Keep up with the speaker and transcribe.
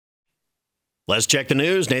Let's check the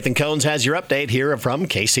news. Nathan Cones has your update here from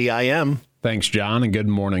KCIM. Thanks, John, and good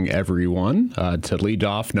morning, everyone. To lead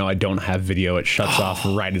off, no, I don't have video. It shuts off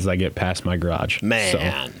right as I get past my garage. Man. So,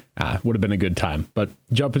 would have been a good time. But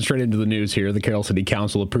jumping straight into the news here, the Carroll City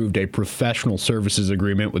Council approved a professional services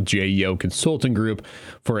agreement with JEO Consulting Group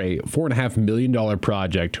for a $4.5 million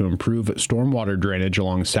project to improve stormwater drainage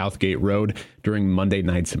along Southgate Road during Monday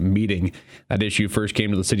night's meeting. That issue first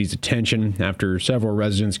came to the city's attention after several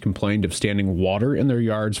residents complained of standing water in their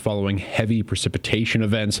yards following heavy precipitation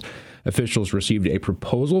events. Officials received a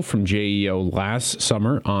proposal from JEO last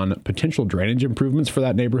summer on potential drainage improvements for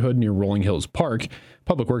that neighborhood near Rolling Hills Park.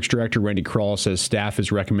 Public Works Director Randy Kroll says staff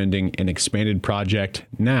is recommending an expanded project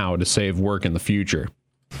now to save work in the future.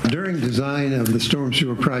 During design of the storm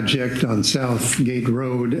sewer project on Southgate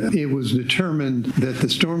Road, it was determined that the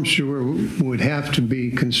storm sewer would have to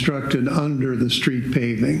be constructed under the street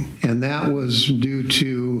paving, and that was due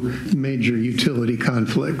to major utility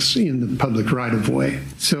conflicts in the public right-of-way.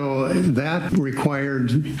 So that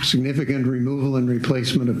required significant removal and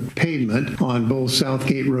replacement of pavement on both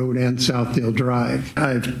Southgate Road and Southdale Drive.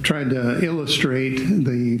 I've tried to illustrate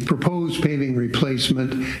the proposed paving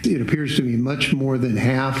replacement. It appears to be much more than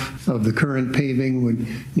half of the current paving would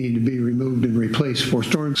need to be removed and replaced for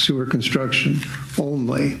storm sewer construction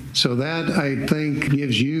only. So that, I think,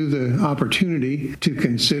 gives you the opportunity to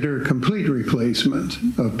consider complete replacement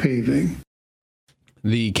of paving.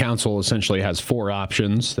 The council essentially has four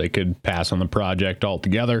options. They could pass on the project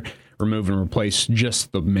altogether, remove and replace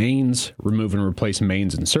just the mains, remove and replace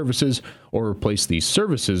mains and services, or replace the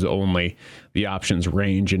services only. The options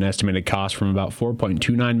range in estimated cost from about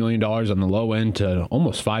 $4.29 million on the low end to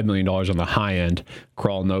almost $5 million on the high end.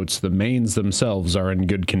 Kroll notes the mains themselves are in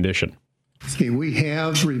good condition. Okay, we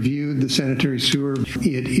have reviewed the sanitary sewer.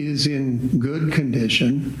 It is in good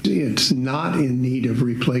condition. It's not in need of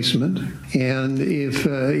replacement. And if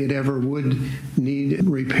it ever would need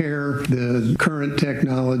repair, the current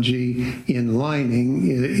technology in lining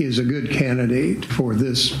is a good candidate for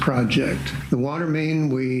this project. The water main,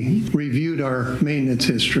 we reviewed our maintenance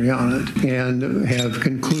history on it and have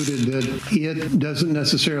concluded that it doesn't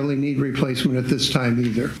necessarily need replacement at this time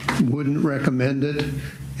either. Wouldn't recommend it.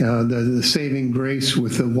 The saving grace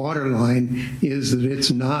with the water line is that it's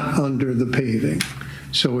not under the paving.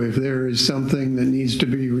 So if there is something that needs to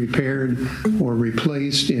be repaired or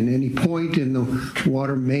replaced in any point in the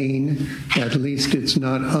water main, at least it's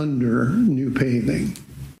not under new paving.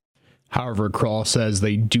 However, Kroll says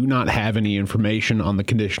they do not have any information on the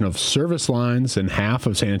condition of service lines, and half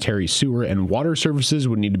of sanitary sewer and water services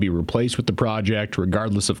would need to be replaced with the project,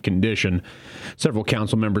 regardless of condition. Several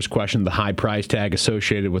council members questioned the high price tag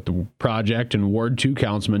associated with the project, and Ward 2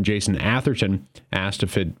 Councilman Jason Atherton asked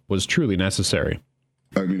if it was truly necessary.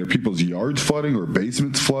 I mean, are people's yards flooding or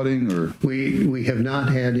basements flooding? Or We have not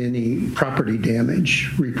had any property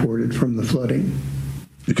damage reported from the flooding.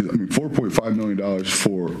 Because, I mean, $4.5 million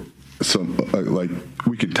for some, like,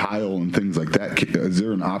 we could tile and things like that. Is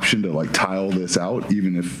there an option to, like, tile this out,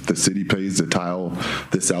 even if the city pays to tile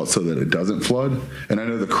this out so that it doesn't flood? And I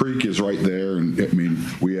know the creek is right there, and I mean,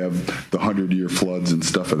 we have the 100-year floods and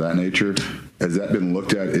stuff of that nature. Has that been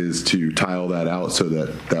looked at, is to tile that out so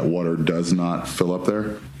that that water does not fill up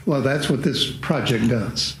there? Well, that's what this project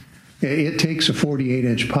does. It takes a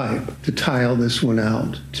 48-inch pipe to tile this one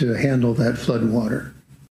out to handle that flood water.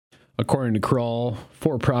 According to Kroll,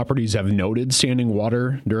 4 properties have noted standing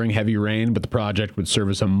water during heavy rain, but the project would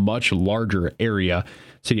service a much larger area.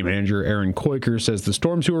 City Manager Aaron Koiker says the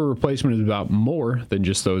storm sewer replacement is about more than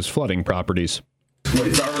just those flooding properties.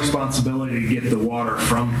 It's our responsibility to get the water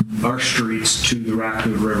from our streets to the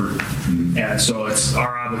Rapid River. And so it's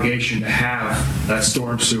our obligation to have that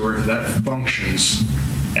storm sewer that functions,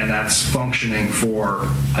 and that's functioning for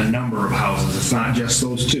a number of houses. It's not just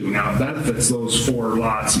those 2. Now, it benefits those 4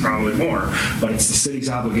 lots probably more, but it's the city's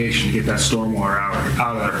obligation to get that stormwater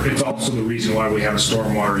out of there. It's also the reason why we have a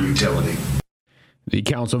stormwater utility. The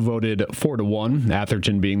council voted 4-1,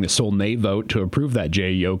 Atherton being the sole nay vote, to approve that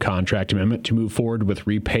JEO contract amendment to move forward with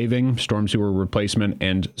repaving, storm sewer replacement,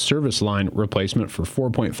 and service line replacement for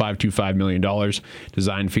 $4.525 million.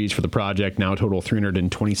 Design fees for the project now total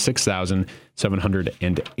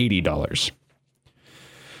 $326,780.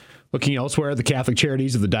 Looking elsewhere, the Catholic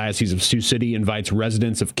Charities of the Diocese of Sioux City invites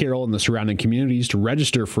residents of Carroll and the surrounding communities to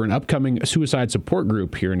register for an upcoming suicide support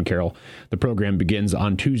group here in Carroll. The program begins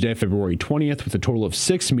on Tuesday, February 20th, with a total of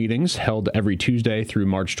 6 meetings held every Tuesday through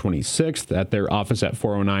March 26th at their office at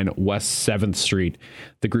 409 West 7th Street.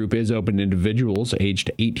 The group is open to individuals aged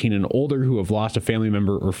 18 and older who have lost a family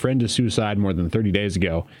member or friend to suicide more than 30 days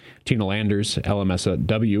ago. Tina Landers,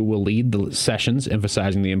 LMSW, will lead the sessions,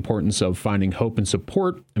 emphasizing the importance of finding hope and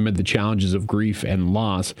support amid the challenges of grief and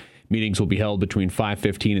loss. Meetings will be held between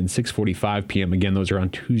 5:15 and 6:45 p.m. Again, those are on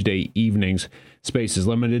Tuesday evenings. Space is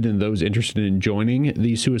limited, and those interested in joining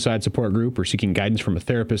the suicide support group or seeking guidance from a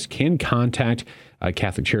therapist can contact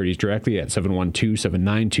Catholic Charities directly at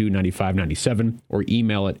 712-792-9597 or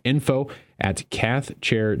email at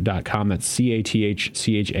info@cathchair.com. That's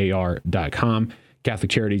CATHCHAR.com.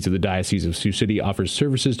 Catholic Charities of the Diocese of Sioux City offers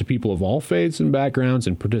services to people of all faiths and backgrounds,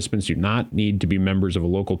 and participants do not need to be members of a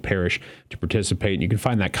local parish to participate. And you can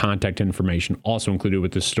find that contact information also included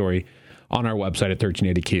with this story on our website at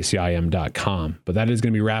 1380kcim.com. But that is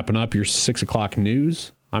going to be wrapping up your 6 o'clock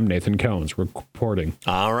news. I'm Nathan Cones reporting.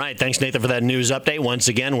 All right. Thanks, Nathan, for that news update. Once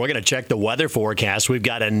again, we're going to check the weather forecast. We've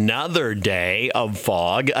got another day of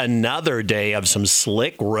fog, another day of some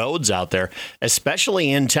slick roads out there,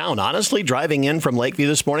 especially in town. Honestly, driving in from Lakeview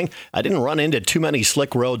this morning, I didn't run into too many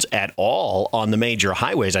slick roads at all on the major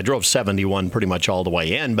highways. I drove 71 pretty much all the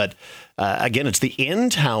way in, but again, it's the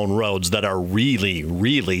in-town roads that are really,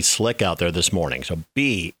 really slick out there this morning. So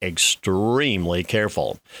be extremely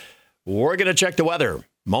careful. We're going to check the weather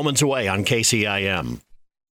moments away on KCIM.